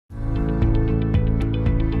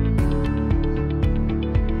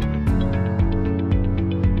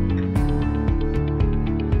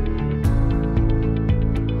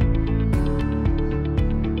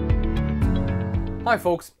Hi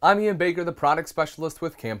folks, I'm Ian Baker, the product specialist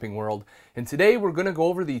with Camping World, and today we're going to go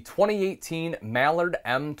over the 2018 Mallard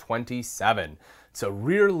M27. It's a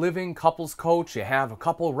rear living couples coach. You have a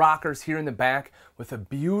couple rockers here in the back with a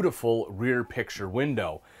beautiful rear picture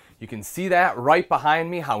window. You can see that right behind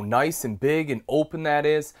me, how nice and big and open that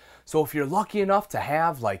is. So if you're lucky enough to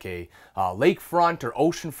have like a lakefront or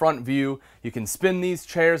oceanfront view, you can spin these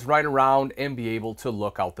chairs right around and be able to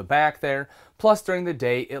look out the back there. Plus during the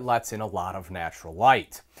day, it lets in a lot of natural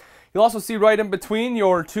light. You'll also see right in between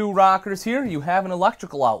your two rockers here, you have an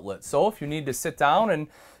electrical outlet. So if you need to sit down and,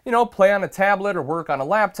 play on a tablet or work on a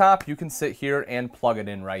laptop, you can sit here and plug it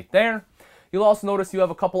in right there. You'll also notice you have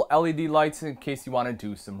a couple LED lights in case you want to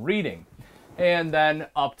do some reading. And then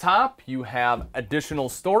up top, you have additional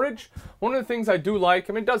storage. One of the things I do like,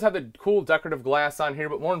 it does have the cool decorative glass on here,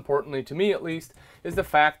 but more importantly, to me at least, is the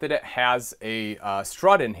fact that it has a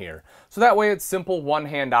strut in here. So that way it's simple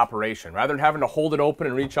one-hand operation. Rather than having to hold it open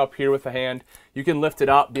and reach up here with a hand, you can lift it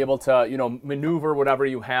up, be able to, maneuver whatever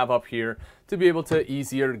you have up here to be able to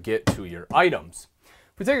easier get to your items.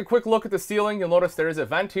 If we take a quick look at the ceiling, you'll notice there is a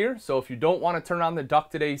vent here. So if you don't want to turn on the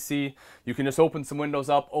ducted AC, you can just open some windows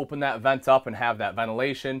up, open that vent up and have that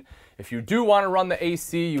ventilation. If you do want to run the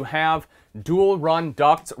AC, you have dual run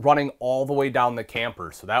ducts running all the way down the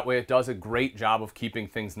camper. So that way it does a great job of keeping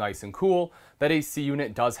things nice and cool. That AC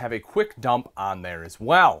unit does have a quick dump on there as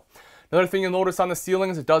well. Another thing you'll notice on the ceiling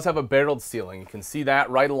is it does have a barreled ceiling. You can see that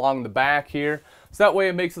right along the back here. So that way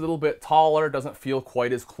it makes it a little bit taller, doesn't feel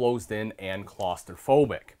quite as closed in and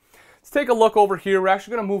claustrophobic. Let's take a look over here. We're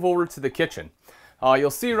actually going to move over to the kitchen.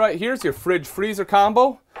 You'll see right here's your fridge freezer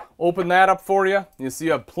combo. Open that up for you. You see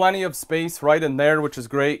you have plenty of space right in there, which is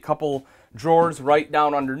great. Couple drawers right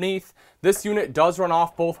down underneath. This unit does run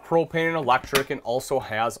off both propane and electric and also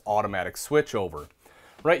has automatic switchover.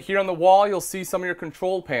 Right here on the wall, you'll see some of your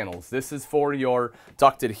control panels. This is for your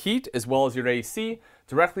ducted heat as well as your AC.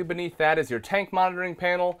 Directly beneath that is your tank monitoring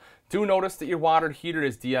panel. Do notice that your water heater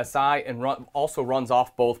is DSI and also runs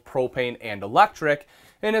off both propane and electric.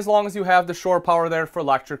 And as long as you have the shore power there for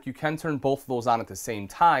electric, you can turn both of those on at the same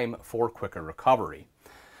time for quicker recovery.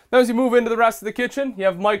 Now as you move into the rest of the kitchen, you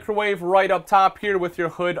have microwave right up top here with your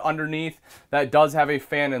hood underneath. That does have a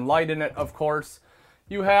fan and light in it, of course.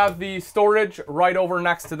 You have the storage right over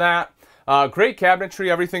next to that. Great cabinetry.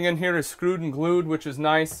 Everything in here is screwed and glued, which is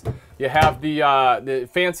nice. You have the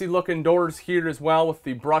fancy looking doors here as well with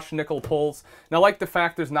the brushed nickel pulls. And I like the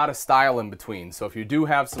fact there's not a stile in between. So if you do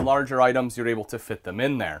have some larger items, you're able to fit them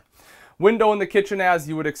in there. Window in the kitchen, as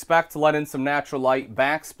you would expect, to let in some natural light.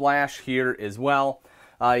 Backsplash here as well.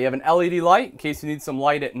 You have an LED light in case you need some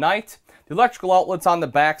light at night. The electrical outlets on the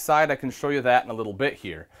back side, I can show you that in a little bit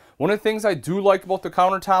here. One of the things I do like about the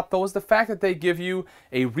countertop though is the fact that they give you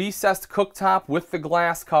a recessed cooktop with the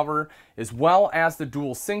glass cover as well as the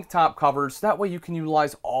dual sink top covers. So that way you can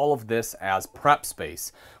utilize all of this as prep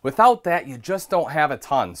space. Without that, you just don't have a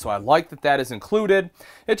ton. So I like that that is included.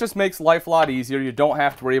 It just makes life a lot easier. You don't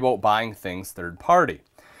have to worry about buying things third party.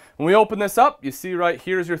 When we open this up, you see right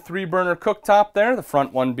here's your 3-burner cooktop there, the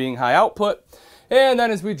front one being high output. And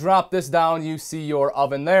then as we drop this down, you see your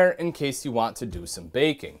oven there in case you want to do some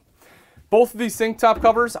baking. Both of these sink top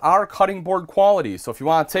covers are cutting board quality, so if you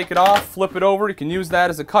want to take it off, flip it over, you can use that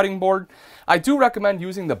as a cutting board. I do recommend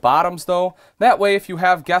using the bottoms though. That way if you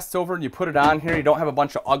have guests over and you put it on here, you don't have a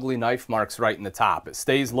bunch of ugly knife marks right in the top. It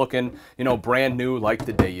stays looking, brand new like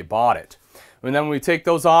the day you bought it. And then when we take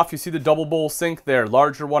those off, you see the double bowl sink there.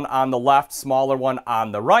 Larger one on the left, smaller one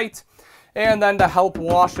on the right. And then to help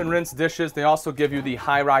wash and rinse dishes, they also give you the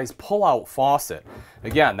high-rise pull-out faucet.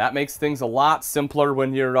 Again, that makes things a lot simpler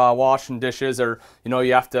when you're washing dishes or,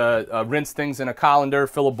 you have to rinse things in a colander,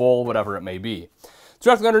 fill a bowl, whatever it may be.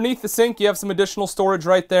 Directly underneath the sink, you have some additional storage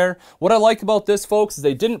right there. What I like about this, folks, is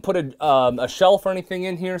they didn't put a shelf or anything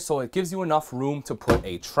in here, so it gives you enough room to put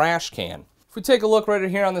a trash can. If we take a look right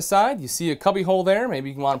here on the side, you see a cubby hole there.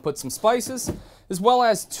 Maybe you want to put some spices, as well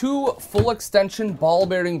as 2 full extension ball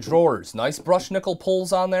bearing drawers. Nice brushed nickel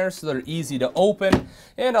pulls on there so they're easy to open.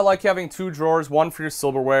 And I like having 2 drawers, one for your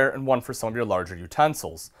silverware and one for some of your larger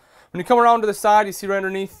utensils. When you come around to the side, you see right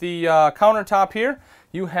underneath the countertop here,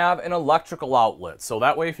 you have an electrical outlet. So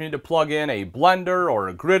that way if you need to plug in a blender or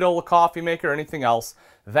a griddle, a coffee maker, or anything else,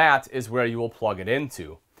 that is where you will plug it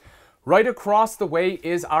into. Right across the way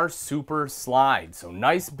is our super slide. So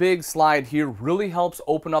nice big slide here, really helps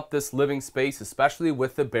open up this living space, especially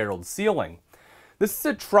with the barreled ceiling. This is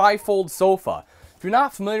a tri-fold sofa. If you're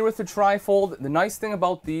not familiar with the tri-fold, the nice thing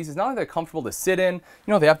about these is not only they're comfortable to sit in,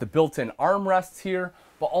 they have the built-in armrests here,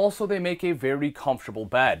 but also they make a very comfortable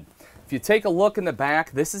bed. If you take a look in the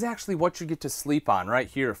back, this is actually what you get to sleep on right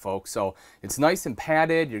here, folks. So it's nice and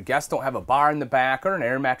padded. Your guests don't have a bar in the back or an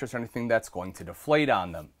air mattress or anything that's going to deflate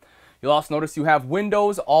on them. You'll also notice you have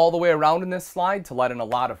windows all the way around in this slide to let in a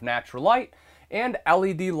lot of natural light, and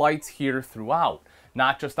LED lights here throughout.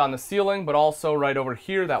 Not just on the ceiling, but also right over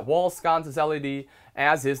here. That wall sconce is LED,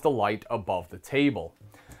 as is the light above the table.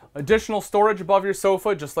 Additional storage above your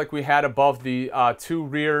sofa, just like we had above the two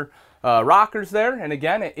rear rockers there. And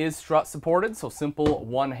again, it is strut supported, so simple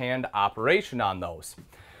one-hand operation on those.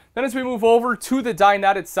 Then as we move over to the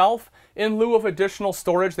dinette itself, in lieu of additional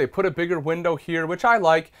storage, they put a bigger window here, which I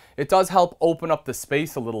like. It does help open up the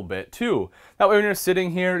space a little bit too. That way when you're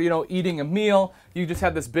sitting here, eating a meal, you just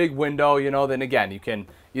have this big window, then again, you can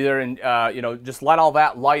either, just let all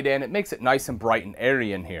that light in. It makes it nice and bright and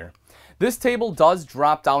airy in here. This table does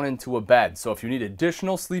drop down into a bed, so if you need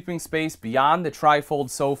additional sleeping space beyond the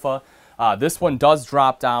trifold sofa, this one does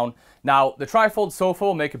drop down. Now, the trifold sofa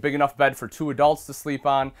will make a big enough bed for 2 adults to sleep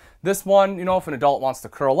on. This one, if an adult wants to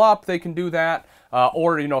curl up, they can do that.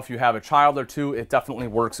 Or, if you have a child or two, it definitely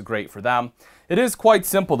works great for them. It is quite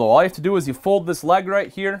simple, though. All you have to do is you fold this leg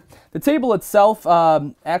right here. The table itself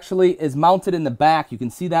actually is mounted in the back. You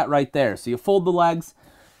can see that right there. So you fold the legs.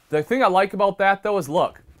 The thing I like about that, though, is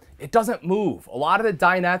look. It doesn't move. A lot of the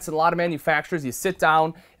dinettes and a lot of manufacturers, you sit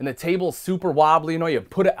down and the table's super wobbly, you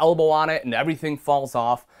put an elbow on it and everything falls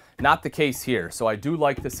off. Not the case here, so I do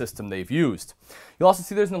like the system they've used. You'll also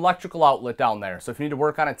see there's an electrical outlet down there, so if you need to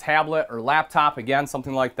work on a tablet or laptop, again,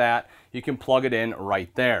 something like that, you can plug it in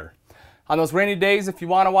right there. On those rainy days, if you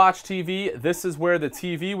want to watch TV, this is where the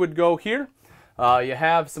TV would go here. You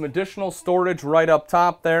have some additional storage right up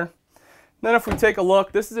top there. Then if we take a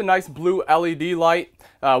look, this is a nice blue LED light.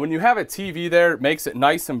 When you have a TV there, it makes it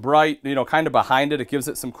nice and bright, kind of behind it. It gives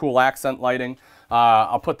it some cool accent lighting.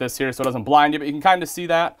 I'll put this here so it doesn't blind you, but you can kind of see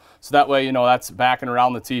that. So that way, that's backing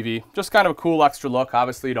around the TV. Just kind of a cool extra look.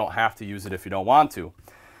 Obviously, you don't have to use it if you don't want to.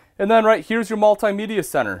 And then right here's your multimedia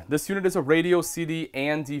center. This unit is a radio, CD,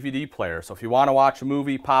 and DVD player. So if you want to watch a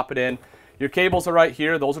movie, pop it in. Your cables are right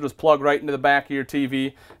here. Those will just plug right into the back of your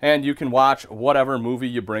TV, and you can watch whatever movie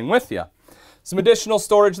you bring with you. Some additional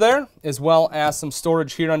storage there, as well as some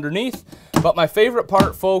storage here underneath. But my favorite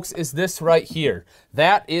part, folks, is this right here.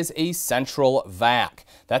 That is a central vac.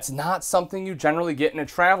 That's not something you generally get in a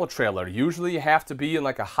travel trailer. Usually you have to be in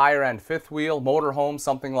like a higher end fifth wheel, motorhome,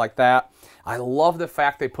 something like that. I love the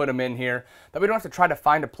fact they put them in here, that we don't have to try to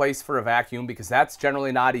find a place for a vacuum, because that's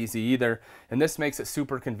generally not easy either. And this makes it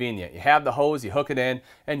super convenient. You have the hose, you hook it in,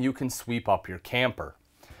 and you can sweep up your camper.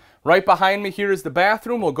 Right behind me here is the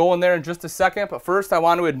bathroom. We'll go in there in just a second, but first I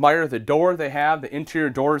want to admire the door they have, the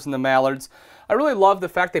interior doors in the Mallards. I really love the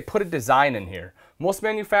fact they put a design in here. Most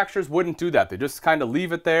manufacturers wouldn't do that. They just kind of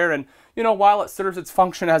leave it there, and while it serves its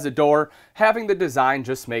function as a door, having the design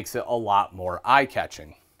just makes it a lot more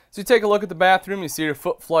eye-catching. So you take a look at the bathroom, you see your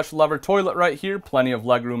foot flush lever toilet right here, plenty of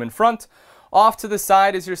legroom in front. Off to the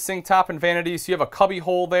side is your sink top and vanity, so you have a cubby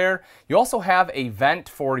hole there. You also have a vent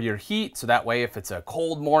for your heat, so that way if it's a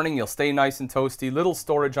cold morning, you'll stay nice and toasty. Little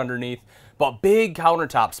storage underneath, but big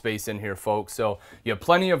countertop space in here, folks. So you have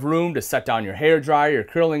plenty of room to set down your hair dryer, your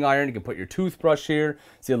curling iron. You can put your toothbrush here.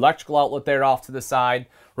 It's the electrical outlet there off to the side.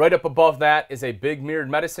 Right up above that is a big mirrored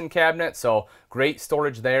medicine cabinet, so great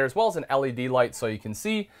storage there, as well as an LED light so you can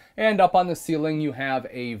see. And up on the ceiling, you have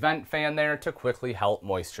a vent fan there to quickly help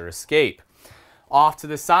moisture escape. Off to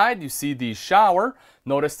the side, you see the shower.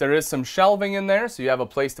 Notice there is some shelving in there, so you have a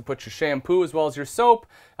place to put your shampoo as well as your soap,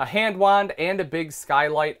 a hand wand, and a big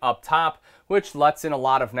skylight up top, which lets in a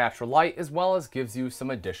lot of natural light as well as gives you some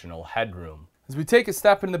additional headroom. As we take a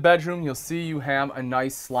step in the bedroom, you'll see you have a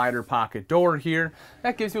nice slider pocket door here.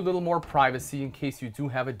 That gives you a little more privacy in case you do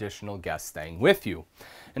have additional guests staying with you.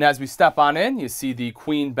 And as we step on in, you see the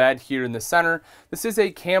queen bed here in the center. This is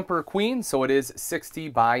a camper queen, so it is 60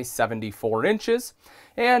 by 74 inches.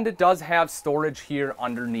 And it does have storage here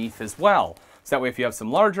underneath as well. So that way if you have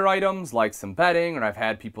some larger items like some bedding, or I've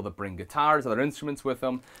had people that bring guitars, other instruments with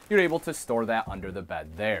them, you're able to store that under the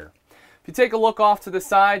bed there. If you take a look off to the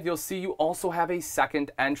side, you'll see you also have a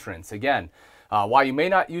second entrance. Again, while you may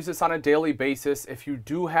not use this on a daily basis, if you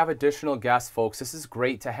do have additional guests, folks, this is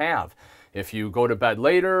great to have. If you go to bed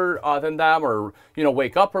later than them, or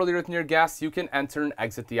wake up earlier than your guests, you can enter and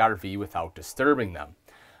exit the RV without disturbing them.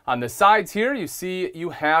 On the sides here, you see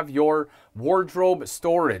you have your wardrobe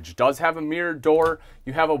storage. It does have a mirrored door.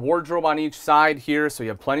 You have a wardrobe on each side here, so you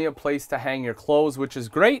have plenty of place to hang your clothes, which is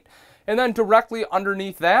great. And then directly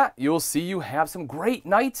underneath that, you'll see you have some great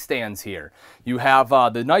nightstands here. You have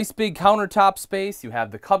the nice big countertop space, you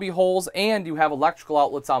have the cubby holes, and you have electrical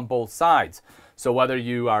outlets on both sides. So whether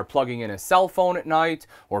you are plugging in a cell phone at night,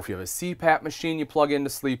 or if you have a CPAP machine you plug in to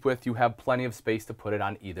sleep with, you have plenty of space to put it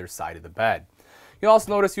on either side of the bed. You'll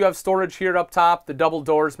also notice you have storage here up top. The double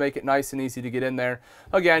doors make it nice and easy to get in there.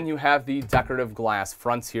 Again, you have the decorative glass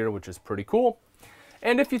fronts here, which is pretty cool.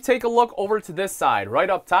 And if you take a look over to this side, right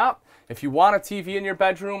up top, if you want a TV in your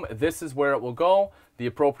bedroom, this is where it will go. The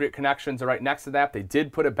appropriate connections are right next to that. They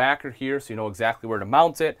did put a backer here, so you know exactly where to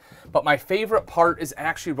mount it. But my favorite part is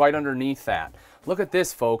actually right underneath that. Look at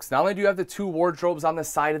this, folks. Not only do you have the two wardrobes on the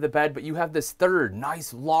side of the bed, but you have this third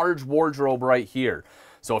nice large wardrobe right here.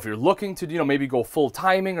 So if you're looking to, maybe go full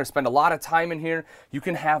timing or spend a lot of time in here, you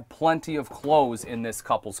can have plenty of clothes in this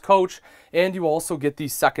couple's coach. And you also get the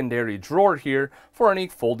secondary drawer here for any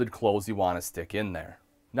folded clothes you want to stick in there.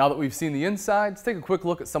 Now that we've seen the inside, let's take a quick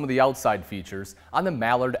look at some of the outside features on the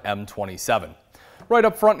Mallard M27. Right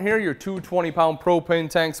up front here, your two 20-pound propane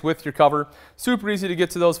tanks with your cover. Super easy to get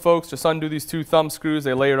to those, folks. Just undo these two thumb screws.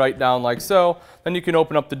 They lay right down like so. Then you can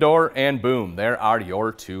open up the door and boom, there are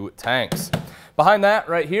your two tanks. Behind that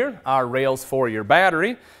right here are rails for your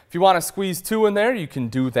battery. If you want to squeeze two in there, you can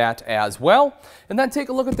do that as well. And then take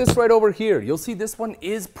a look at this right over here. You'll see this one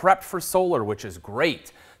is prepped for solar, which is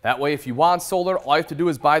great. That way, if you want solar, all you have to do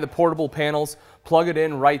is buy the portable panels, plug it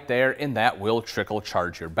in right there, and that will trickle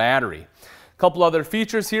charge your battery. A couple other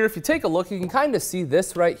features here. If you take a look, you can kind of see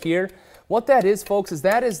this right here. What that is, folks, is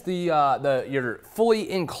that is your fully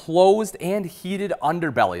enclosed and heated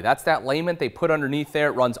underbelly. That's that layment they put underneath there.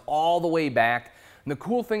 It runs all the way back. And the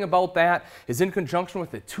cool thing about that is in conjunction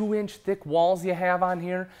with the 2-inch thick walls you have on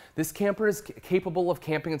here, this camper is capable of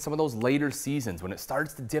camping in some of those later seasons when it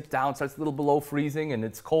starts to dip down, starts a little below freezing and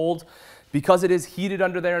it's cold. Because it is heated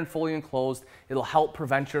under there and fully enclosed, it'll help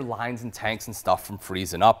prevent your lines and tanks and stuff from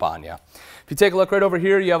freezing up on you. If you take a look right over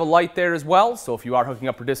here, you have a light there as well. So if you are hooking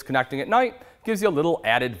up or disconnecting at night, it gives you a little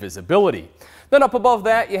added visibility. Then up above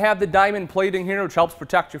that, you have the diamond plating here, which helps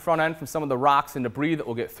protect your front end from some of the rocks and debris that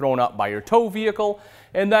will get thrown up by your tow vehicle.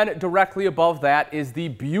 And then directly above that is the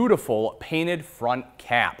beautiful painted front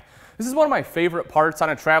cap. This is one of my favorite parts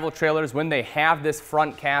on a travel trailer is when they have this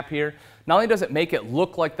front cap here. Not only does it make it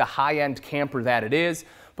look like the high-end camper that it is,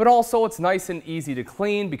 but also it's nice and easy to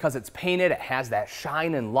clean because it's painted. It has that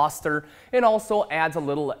shine and luster. It also adds a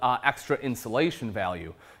little extra insulation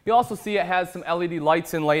value. You also see it has some LED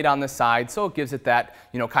lights inlaid on the side, so it gives it that,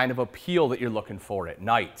 kind of appeal that you're looking for at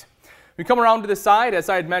night. We come around to the side, as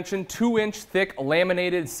I had mentioned, 2-inch thick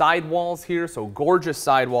laminated sidewalls here, so gorgeous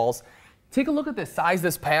sidewalls. Take a look at the size of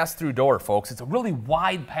this pass-through door, folks. It's a really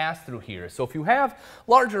wide pass-through here. So if you have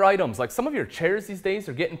larger items, like some of your chairs these days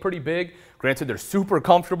are getting pretty big. Granted, they're super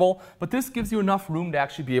comfortable, but this gives you enough room to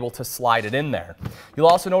actually be able to slide it in there. You'll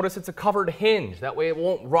also notice it's a covered hinge. That way it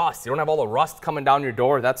won't rust. You don't have all the rust coming down your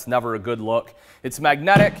door. That's never a good look. It's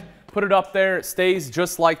magnetic. Put it up there. It stays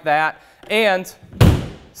just like that. And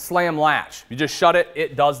slam latch. You just shut it.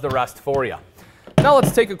 It does the rest for you. Now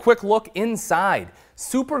let's take a quick look inside.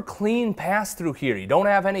 Super clean pass-through here. You don't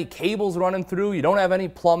have any cables running through. You don't have any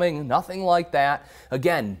plumbing, nothing like that.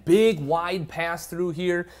 Again, big, wide pass-through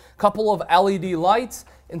here. Couple of LED lights.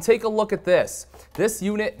 And take a look at this. This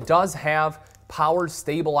unit does have power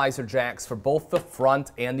stabilizer jacks for both the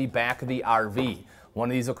front and the back of the RV. One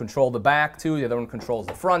of these will control the back too, the other one controls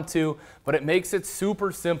the front too, but it makes it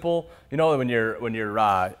super simple. When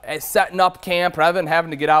you're setting up camp, rather than having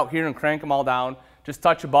to get out here and crank them all down, just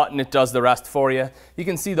touch a button, it does the rest for you. You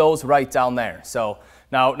can see those right down there. So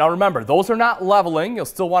now remember, those are not leveling. You'll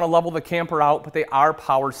still want to level the camper out, but they are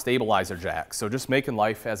power stabilizer jacks. So just making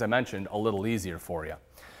life, as I mentioned, a little easier for you.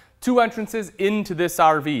 Two entrances into this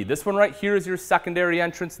RV. This one right here is your secondary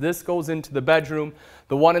entrance. This goes into the bedroom.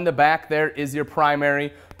 The one in the back there is your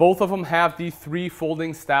primary. Both of them have the 3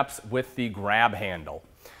 folding steps with the grab handle.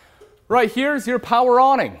 Right here is your power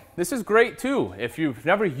awning. This is great too. If you've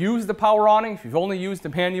never used the power awning, if you've only used the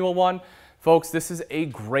manual one, folks, this is a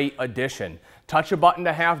great addition. Touch a button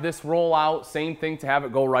to have this roll out, same thing to have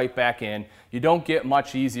it go right back in. You don't get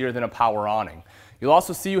much easier than a power awning. You'll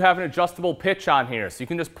also see you have an adjustable pitch on here, so you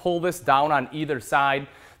can just pull this down on either side.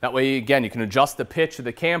 That way, again, you can adjust the pitch of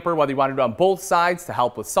the camper, whether you want to do it on both sides to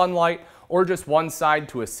help with sunlight or just one side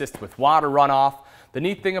to assist with water runoff. The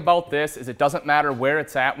neat thing about this is it doesn't matter where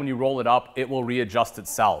it's at when you roll it up, it will readjust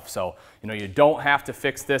itself. So, you don't have to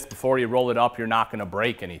fix this before you roll it up. You're not going to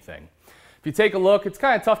break anything. If you take a look, it's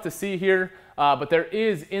kind of tough to see here, but there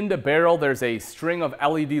is in the barrel, there's a string of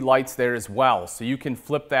LED lights there as well. So you can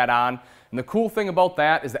flip that on. And the cool thing about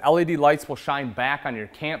that is the LED lights will shine back on your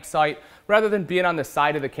campsite rather than being on the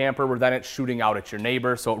side of the camper where then it's shooting out at your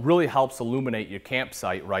neighbor. So it really helps illuminate your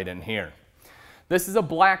campsite right in here. This is a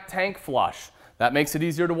black tank flush. That makes it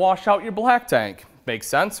easier to wash out your black tank. Makes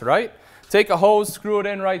sense, right? Take a hose, screw it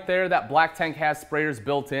in right there. That black tank has sprayers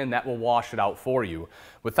built in that will wash it out for you.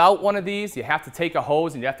 Without one of these, you have to take a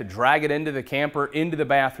hose and you have to drag it into the camper, into the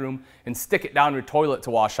bathroom, and stick it down your toilet to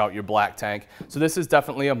wash out your black tank. So this is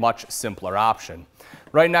definitely a much simpler option.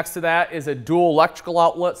 Right next to that is a dual electrical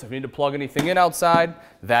outlet, so if you need to plug anything in outside,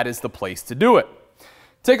 that is the place to do it.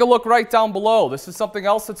 Take a look right down below. This is something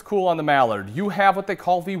else that's cool on the Mallard. You have what they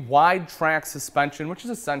call the wide track suspension, which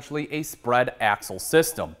is essentially a spread axle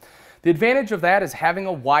system. The advantage of that is having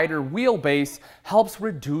a wider wheelbase helps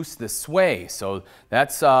reduce the sway. So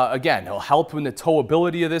that's, again, it'll help in the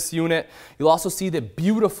towability of this unit. You'll also see the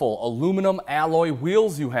beautiful aluminum alloy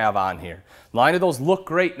wheels you have on here. A line of those look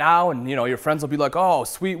great now, and your friends will be like, oh,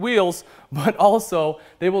 sweet wheels, but also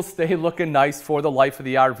they will stay looking nice for the life of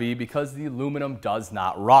the RV because the aluminum does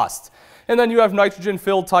not rust. And then you have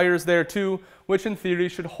nitrogen-filled tires there too, which in theory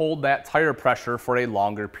should hold that tire pressure for a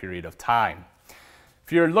longer period of time.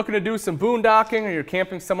 If you're looking to do some boondocking or you're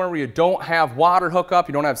camping somewhere where you don't have water hookup,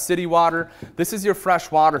 you don't have city water, this is your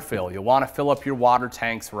fresh water fill. You'll want to fill up your water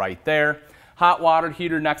tanks right there. Hot water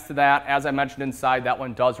heater next to that. As I mentioned inside, that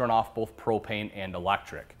one does run off both propane and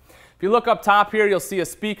electric. If you look up top here, you'll see a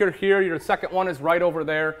speaker here. Your second one is right over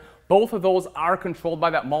there. Both of those are controlled by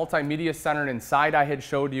that multimedia center inside I had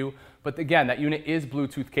showed you. But again, that unit is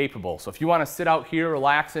Bluetooth capable. So if you want to sit out here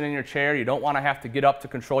relaxing in your chair, you don't want to have to get up to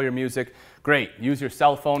control your music, great. Use your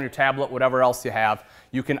cell phone, your tablet, whatever else you have.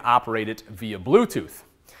 You can operate it via Bluetooth.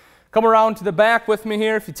 Come around to the back with me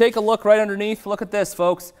here. If you take a look right underneath, look at this,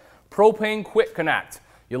 folks. Propane Quick Connect.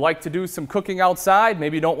 You like to do some cooking outside,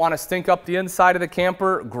 maybe you don't want to stink up the inside of the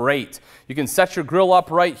camper, great. You can set your grill up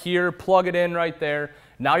right here, plug it in right there.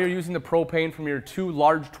 Now you're using the propane from your two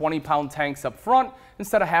large 20-pound tanks up front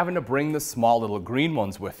instead of having to bring the small little green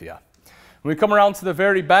ones with you. When we come around to the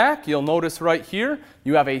very back, you'll notice right here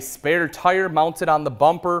you have a spare tire mounted on the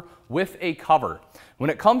bumper with a cover. When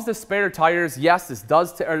it comes to spare tires, yes,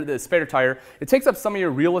 the spare tire, it takes up some of your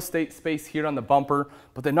real estate space here on the bumper,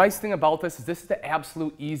 but the nice thing about this is the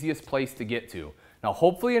absolute easiest place to get to. Now,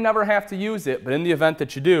 hopefully you never have to use it, but in the event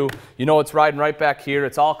that you do, you know it's riding right back here.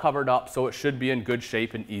 It's all covered up, so it should be in good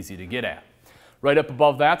shape and easy to get at. Right up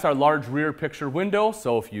above that's our large rear picture window,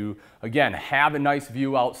 so if you, again, have a nice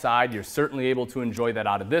view outside, you're certainly able to enjoy that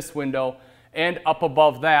out of this window. And up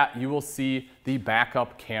above that, you will see the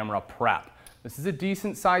backup camera prep. This is a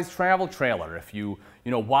decent sized travel trailer. If you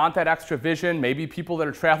want that extra vision, maybe people that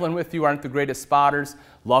are traveling with you aren't the greatest spotters.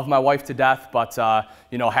 Love my wife to death, but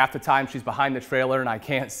half the time she's behind the trailer and I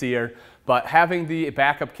can't see her. But having the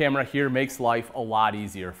backup camera here makes life a lot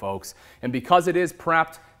easier, folks. And because it is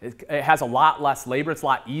prepped, it has a lot less labor. It's a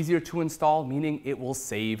lot easier to install, meaning it will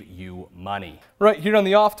save you money. Right here on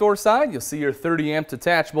the off-door side, you'll see your 30-amp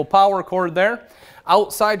detachable power cord there.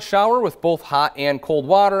 Outside shower with both hot and cold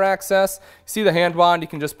water access. See the hand wand, you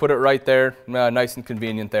can just put it right there. Nice and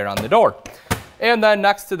convenient there on the door. And then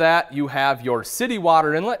next to that, you have your city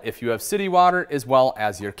water inlet, if you have city water, as well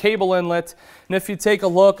as your cable inlet. And if you take a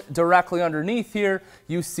look directly underneath here,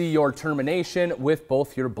 you see your termination with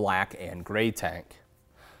both your black and gray tank.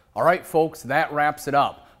 All right, folks, that wraps it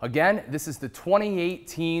up. Again, this is the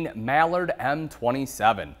 2018 Mallard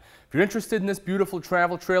M27. If you're interested in this beautiful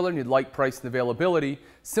travel trailer and you'd like price and availability,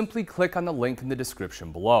 simply click on the link in the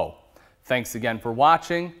description below. Thanks again for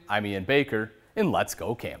watching. I'm Ian Baker, and let's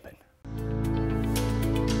go camping.